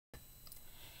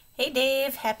Hey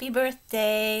Dave, happy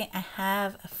birthday. I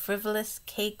have a frivolous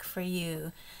cake for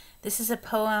you. This is a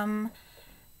poem,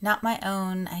 not my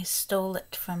own. I stole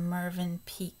it from Mervyn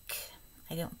Peake.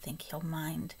 I don't think he'll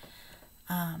mind.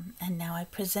 And now I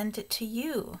present it to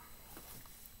you.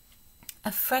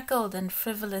 A freckled and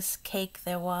frivolous cake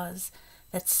there was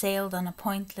that sailed on a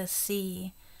pointless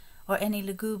sea, or any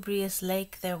lugubrious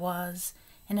lake there was,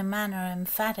 in a manner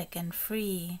emphatic and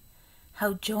free.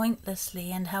 How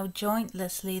jointlessly and how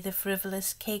jointlessly the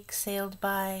frivolous cake sailed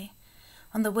by,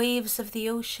 on the waves of the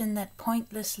ocean that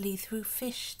pointlessly threw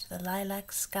fish to the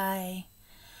lilac sky.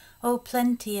 Oh,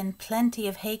 plenty and plenty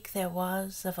of hake there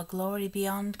was, of a glory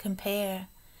beyond compare,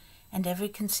 and every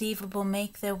conceivable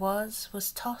make there was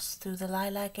tossed through the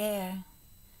lilac air.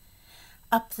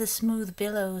 Up the smooth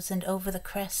billows and over the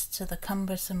crests of the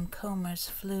cumbersome combers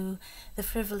flew the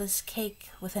frivolous cake,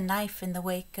 with a knife in the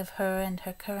wake of her and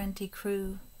her currenty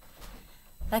crew.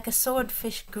 Like a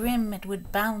swordfish grim it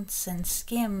would bounce and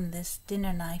skim this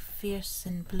dinner knife fierce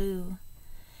and blue,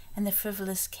 and the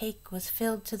frivolous cake was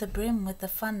filled to the brim with the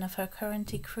fun of her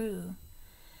currenty crew.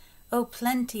 Oh,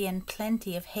 plenty and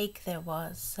plenty of hake there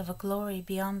was, of a glory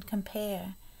beyond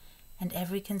compare, and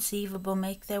every conceivable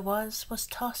make there was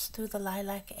tossed through the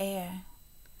lilac air.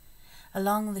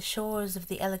 Along the shores of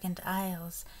the elegant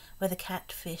isles, where the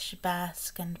catfish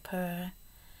bask and purr,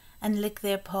 and lick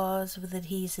their paws with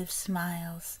adhesive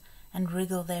smiles, and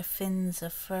wriggle their fins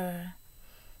of fur,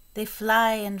 they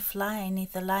fly and fly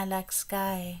neath the lilac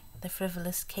sky, the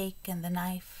frivolous cake and the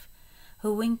knife,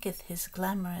 who winketh his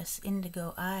glamorous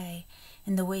indigo eye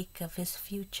in the wake of his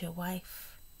future wife.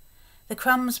 The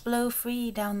crumbs blow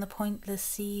free down the pointless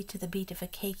sea to the beat of a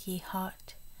cakey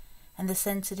heart, and the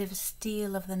sensitive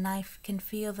steel of the knife can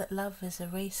feel that love is a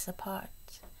race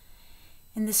apart.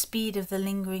 In the speed of the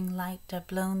lingering light are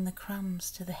blown the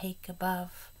crumbs to the hake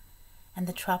above, and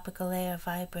the tropical air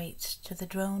vibrates to the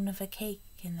drone of a cake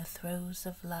in the throes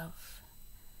of love.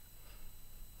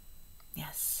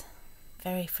 Yes,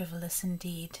 very frivolous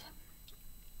indeed.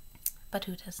 But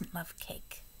who doesn't love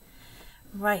cake?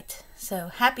 Right, so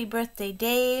happy birthday,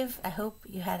 Dave. I hope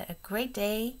you had a great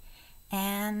day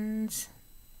and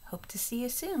hope to see you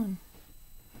soon.